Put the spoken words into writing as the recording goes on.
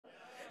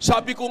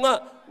Sabi ko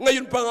nga,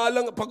 ngayon pa nga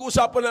lang,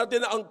 pag-usapan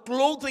natin na ang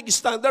clothing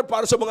standard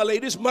para sa mga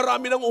ladies,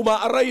 marami nang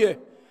umaaray eh.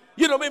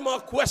 May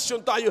mga question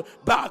tayo,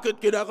 bakit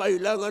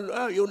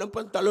kinakailangan yun ang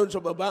pantalon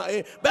sa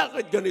babae?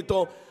 Bakit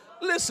ganito?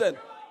 Listen,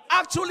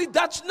 actually,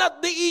 that's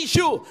not the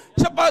issue.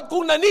 Sapat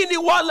kung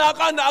naniniwala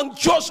ka na ang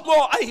Diyos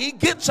mo ay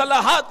higit sa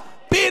lahat,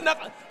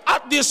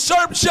 at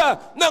deserve siya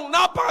ng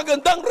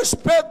napakagandang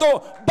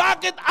respeto,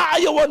 bakit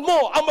aayawan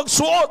mo ang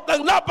magsuot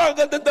ng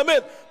napakagandang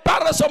damit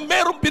para sa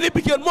merong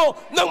binibigyan mo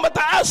ng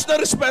mataas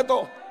na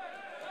respeto?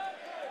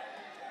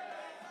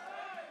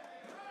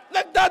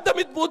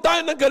 Nagdadamit po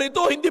tayo ng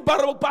ganito, hindi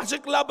para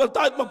magpasiklaban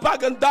tayo at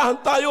magpagandahan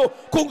tayo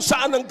kung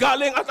saan ang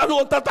galing at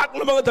ano ang tatak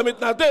ng mga damit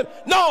natin.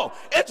 No,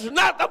 it's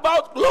not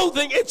about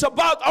clothing, it's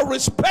about our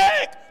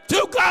respect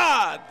to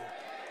God.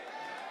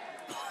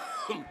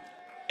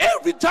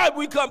 Every time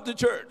we come to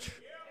church,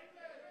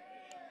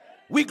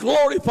 we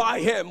glorify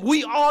Him,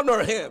 we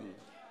honor Him.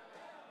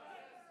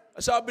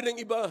 Sabi ng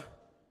iba,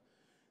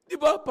 di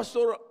ba,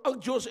 Pastor, ang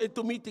Diyos ay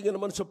tumitingin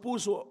naman sa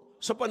puso,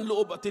 sa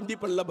panloob at hindi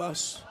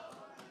panlabas.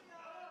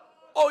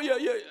 Oh, yeah.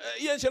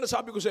 Yan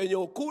sinasabi ko sa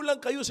inyo, kulang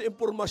kayo sa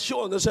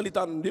impormasyon ng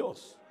salita ng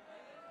Diyos.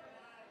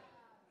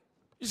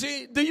 You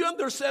see, do you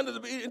understand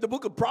that in the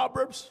book of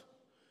Proverbs,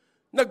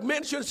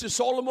 nag-mention si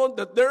Solomon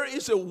that there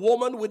is a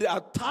woman with the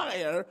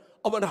attire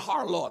of an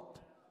harlot.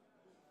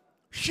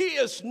 She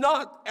is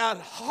not a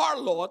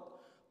harlot,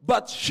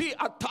 but she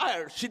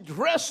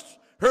dressed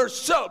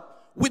herself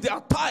with the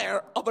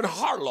attire of an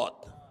harlot.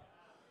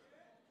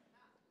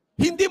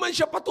 Hindi man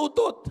siya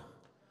patutot.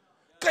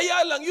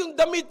 Kaya lang yung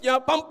damit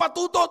niya,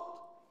 pampatutot.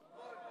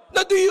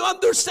 Na do you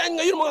understand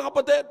ngayon mga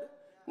kapatid?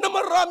 Na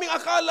maraming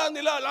akala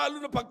nila, lalo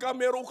na pagka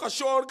mayroong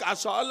okasyon,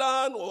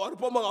 kasalan, o ano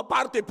pa mga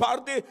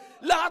party-party,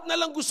 lahat na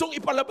lang gustong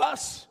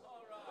ipalabas.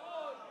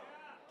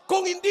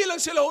 Kung hindi lang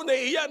sila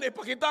nahihiyan,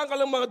 pakitaan ka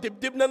lang mga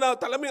dibdib na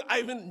talaming,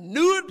 I mean,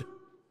 nude.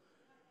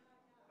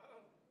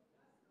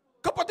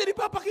 Kapatid,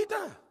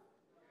 ipapakita.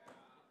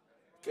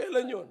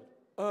 Kailan yun?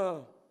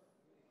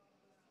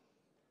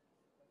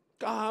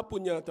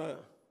 Kahapon yata.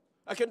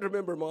 I can't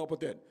remember mga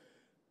kapatid.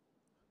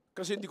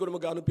 Kasi hindi ko na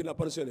magkano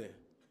pinapansin eh.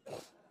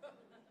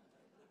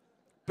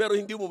 Pero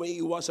hindi mo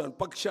maiiwasan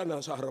pag siya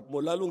nasa harap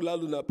mo,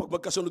 lalong-lalo na pag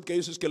magkasunod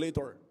kayo sa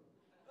escalator.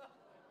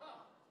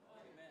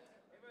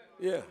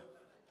 Yeah.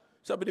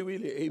 Sabi ni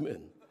Willie, amen.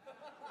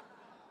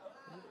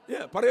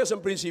 Yeah, parehas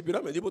ang prinsipyo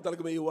namin. Hindi mo talaga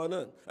may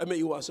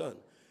iwasan.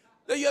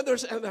 Now, you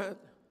understand that?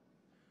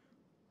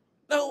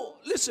 Now,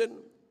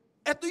 listen.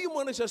 Ito yung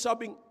mga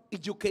nagsasabing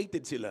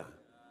educated sila.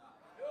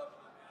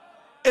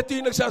 Ito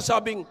yung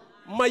nagsasabing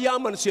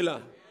mayaman sila.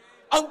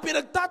 Ang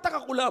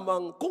pinagtataka ko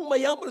lamang, kung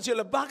mayaman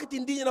sila, bakit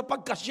hindi niya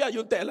napagkasya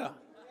yung tela?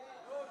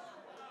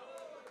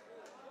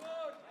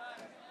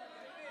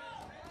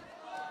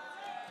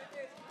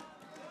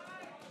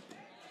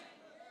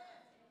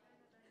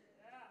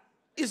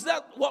 Is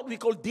that what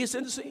we call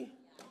decency?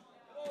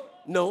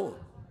 No.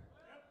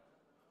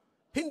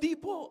 Hindi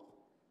po.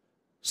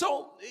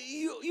 So,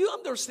 you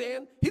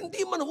understand?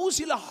 Hindi man ho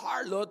sila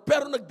harlot,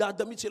 pero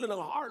nagdadamit sila ng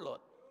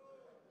harlot.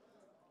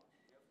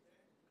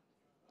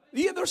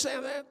 Do you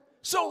understand that?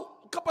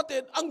 So,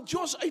 kapatid, ang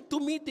Diyos ay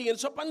tumitingin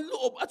sa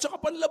panloob at sa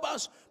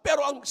panlabas.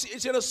 Pero ang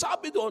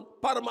sinasabi doon,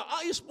 para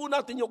maayos po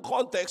natin yung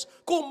context,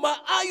 kung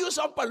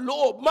maayos ang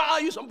panloob,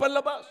 maayos ang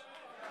panlabas.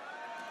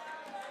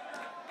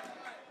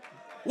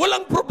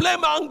 Walang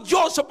problema ang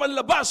Diyos sa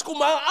panlabas kung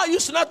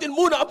maayos natin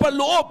muna ang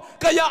panloob.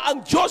 Kaya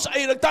ang Diyos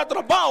ay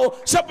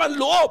nagtatrabaho sa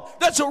panloob.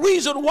 That's the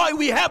reason why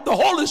we have the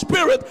Holy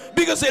Spirit,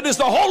 because it is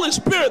the Holy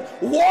Spirit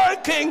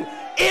working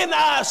in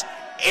us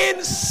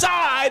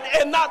inside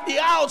and not the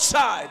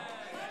outside.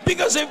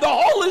 Because if the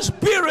Holy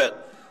Spirit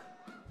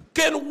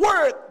can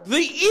work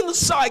the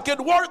inside, can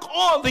work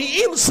on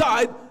the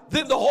inside,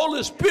 then the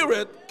Holy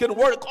Spirit can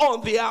work on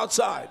the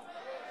outside.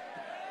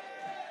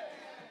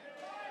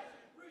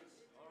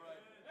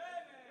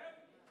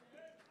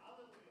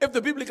 If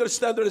the biblical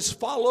standard is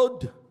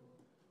followed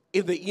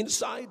in the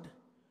inside,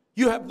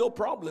 you have no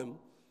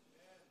problem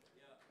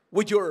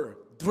with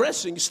your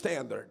dressing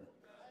standard,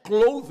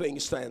 clothing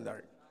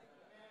standard.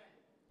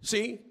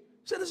 See?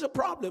 So there's a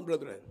problem,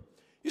 brethren.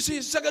 You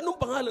see, sa ganung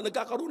pangalan,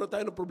 nagkakaroon na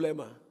tayo ng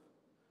problema.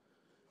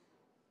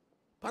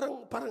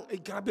 Parang,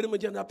 grabe naman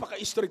dyan,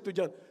 napaka-stricto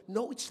dyan.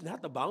 No, it's not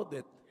about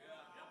it.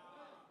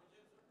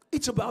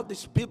 It's about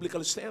this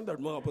biblical standard,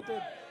 mga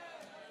kapatid.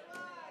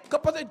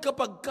 Kapatid,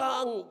 kapag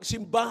ang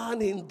simbahan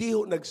hindi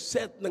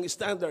nag-set ng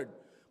standard,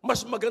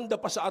 mas maganda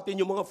pa sa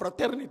atin yung mga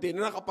fraternity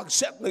na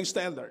nakapag-set ng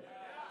standard.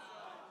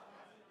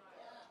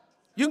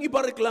 Yung iba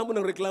reklamo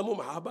ng reklamo,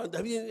 mahaba.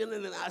 Dahil yan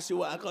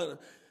naasiwa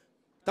ako.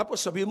 Tapos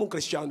sabihin mong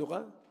Kristiyano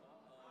ka.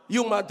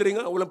 Yung madre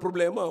nga, walang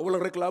problema, walang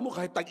reklamo,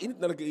 kahit tag-init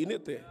na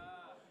nag-iinit eh.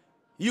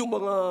 Yung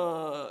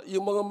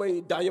mga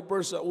may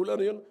diapers sa ulan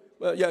na yun,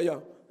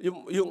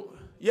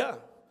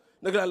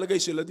 naglalagay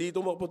sila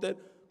dito mga kapatid.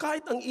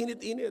 Kahit ang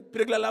init-init,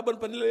 pinaglalaban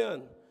pa nila yan.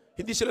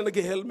 Hindi sila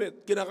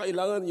nag-helmet.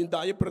 Kinakailangan yung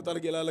diaper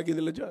talaga ilalagay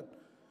nila dyan.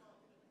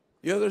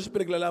 Yung others,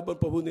 pinaglalaban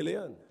pa po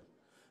nila yan.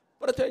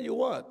 But I tell you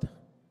what,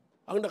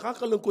 Ang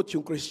nakakalungkot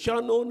yung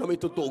Kristiyano na may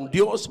totoong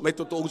Diyos, may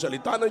totoong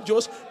salita ng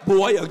Diyos,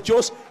 buhay ang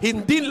Diyos,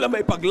 hindi nila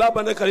may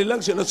paglaban ng kanilang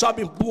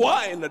sinasabing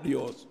buhay na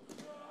Diyos.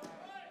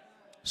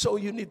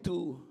 So you need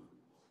to,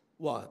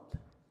 what?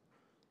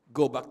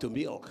 Go back to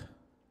milk.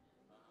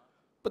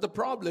 But the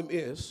problem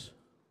is,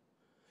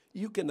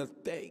 you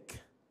cannot take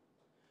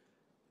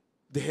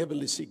the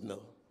heavenly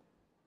signal